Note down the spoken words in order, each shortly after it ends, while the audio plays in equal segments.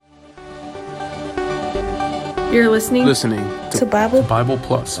You're listening to Bible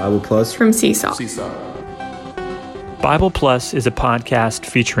Plus from Seesaw. Bible Plus is a podcast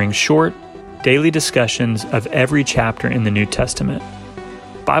featuring short, daily discussions of every chapter in the New Testament.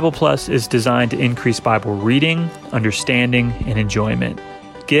 Bible Plus is designed to increase Bible reading, understanding, and enjoyment.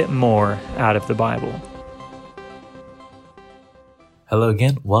 Get more out of the Bible. Hello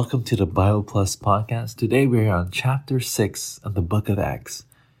again. Welcome to the Bible Plus podcast. Today we are on chapter 6 of the book of Acts.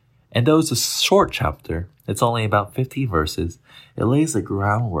 And though it's a short chapter, it's only about 15 verses, it lays the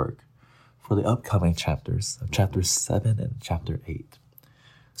groundwork for the upcoming chapters of chapter 7 and chapter 8.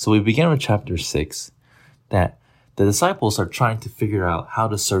 So we begin with chapter 6, that the disciples are trying to figure out how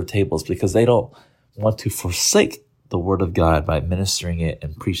to serve tables because they don't want to forsake the word of God by ministering it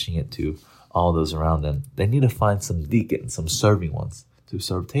and preaching it to all those around them. They need to find some deacons, some serving ones to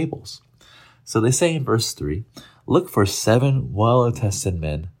serve tables. So they say in verse 3, "Look for 7 well-attested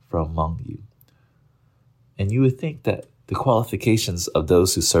men from among you." And you would think that the qualifications of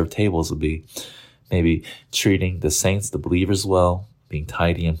those who serve tables would be maybe treating the saints, the believers well, being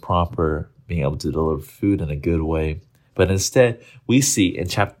tidy and proper, being able to deliver food in a good way. But instead, we see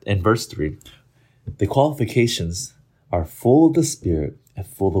in verse 3, the qualifications are full of the Spirit and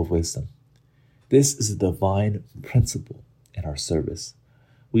full of wisdom. This is a divine principle in our service.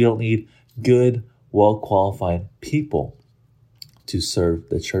 We don't need good, well-qualified people to serve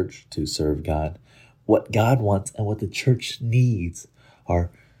the church, to serve God. What God wants and what the church needs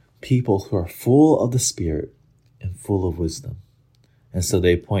are people who are full of the Spirit and full of wisdom. And so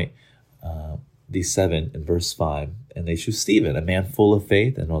they appoint these 7 in verse 5, and they choose Stephen, a man full of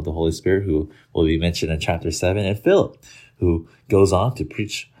faith and of the Holy Spirit, who will be mentioned in chapter 7, and Philip, who goes on to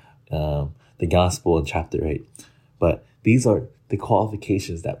preach the gospel in chapter 8. But these are the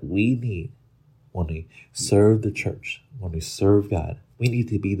qualifications that we need when we serve the church, when we serve God. We need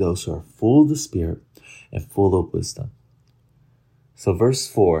to be those who are full of the Spirit and full of wisdom. So verse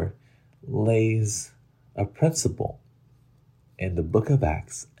 4 lays a principle in the book of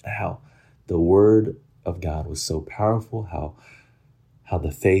Acts, how the word of God was so powerful, how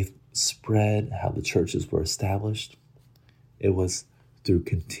the faith spread, how the churches were established. It was through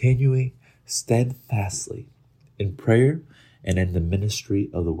continuing steadfastly in prayer and in the ministry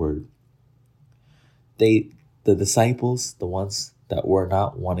of the word. The disciples, the ones that were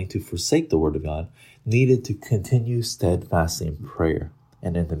not wanting to forsake the word of God, needed to continue steadfastly in prayer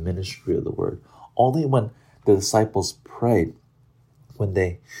and in the ministry of the word. Only when the disciples prayed, when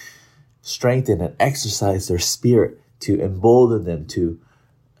they strengthened and exercised their spirit to embolden them, to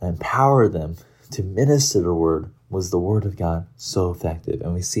empower them to minister the word, was the word of God so effective.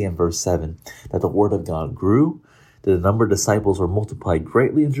 And we see in verse 7 that the word of God grew, that the number of disciples were multiplied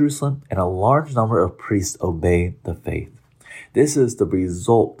greatly in Jerusalem, and a large number of priests obeyed the faith. This is the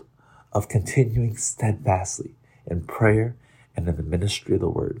result of continuing steadfastly in prayer and in the ministry of the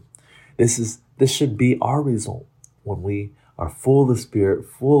word. This should be our result when we are full of the Spirit,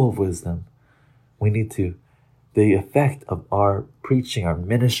 full of wisdom. The effect of our preaching, our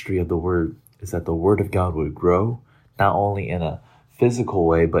ministry of the word, is that the word of God would grow, not only in a physical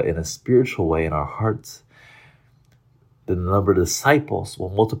way, but in a spiritual way in our hearts. The number of disciples will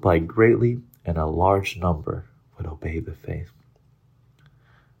multiply greatly, and a large number would obey the faith.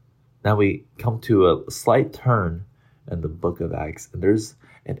 Now we come to a slight turn in the book of Acts, and there's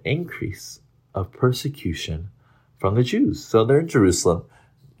an increase of persecution from the Jews. So they're in Jerusalem,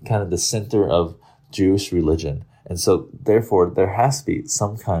 kind of the center of Jewish religion. And so therefore there has to be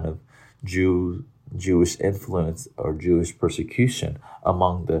some kind of Jewish influence or Jewish persecution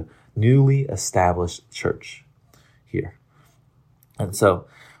among the newly established church here. And so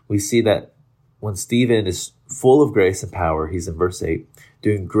we see that when Stephen is full of grace and power, he's in verse 8,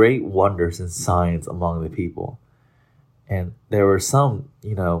 doing great wonders and signs among the people. And there were some,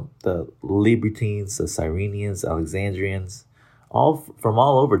 the Libertines, the Cyrenians, Alexandrians, from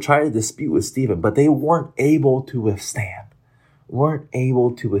all over, tried to dispute with Stephen, but they weren't able to withstand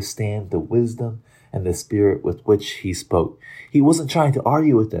the wisdom and the spirit with which he spoke. He wasn't trying to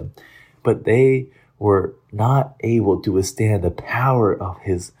argue with them, but they were not able to withstand the power of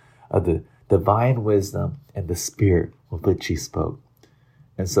the divine wisdom and the spirit with which he spoke.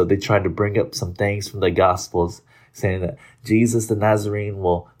 And so they tried to bring up some things from the Gospels, saying that Jesus the Nazarene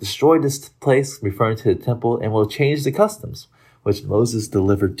will destroy this place, referring to the temple, and will change the customs which Moses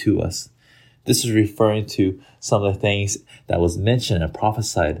delivered to us. This is referring to some of the things that was mentioned and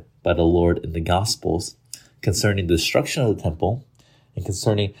prophesied by the Lord in the Gospels concerning the destruction of the temple and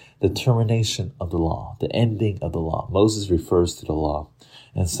concerning the termination of the law, the ending of the law. Moses refers to the law.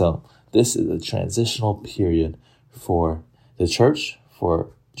 And so this is a transitional period for the church,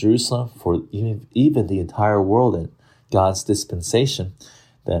 for Jerusalem, for even the entire world in God's dispensation,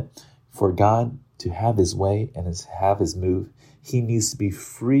 that for God to have his way and have his move, he needs to be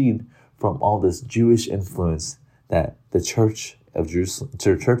freed from all this Jewish influence that the church of Jerusalem,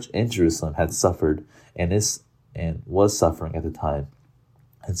 the church in Jerusalem had suffered and was suffering at the time.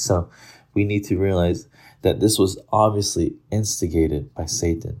 And so we need to realize that this was obviously instigated by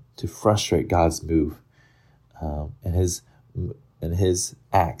Satan to frustrate God's move and his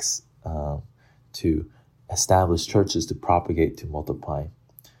acts to establish churches, to propagate, to multiply.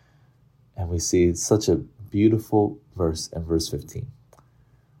 And we see such a beautiful verse in verse 15.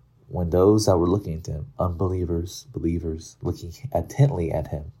 When those that were looking at him, unbelievers, believers, looking intently at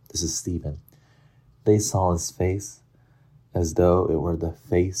him, this is Stephen, they saw his face as though it were the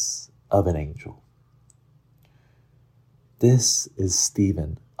face of an angel. This is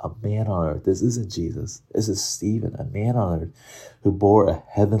Stephen, a man on earth. This isn't Jesus. This is Stephen, a man on earth who bore a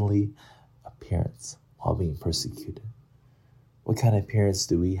heavenly appearance while being persecuted. What kind of appearance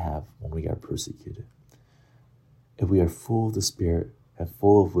do we have when we are persecuted? If we are full of the Spirit and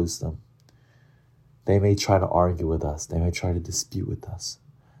full of wisdom, they may try to argue with us. They may try to dispute with us.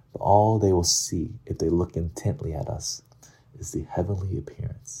 But all they will see, if they look intently at us, is the heavenly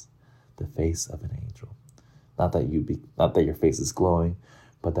appearance, the face of an angel. Not that your face is glowing,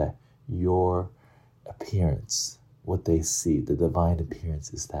 but that your appearance, what they see, the divine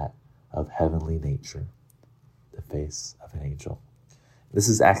appearance, is that of heavenly nature, the face of an angel. This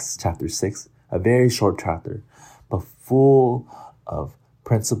is Acts chapter 6, a very short chapter, but full of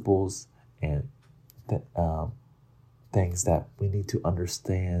principles and things that we need to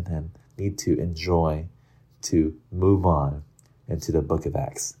understand and need to enjoy to move on into the book of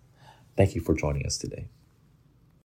Acts. Thank you for joining us today.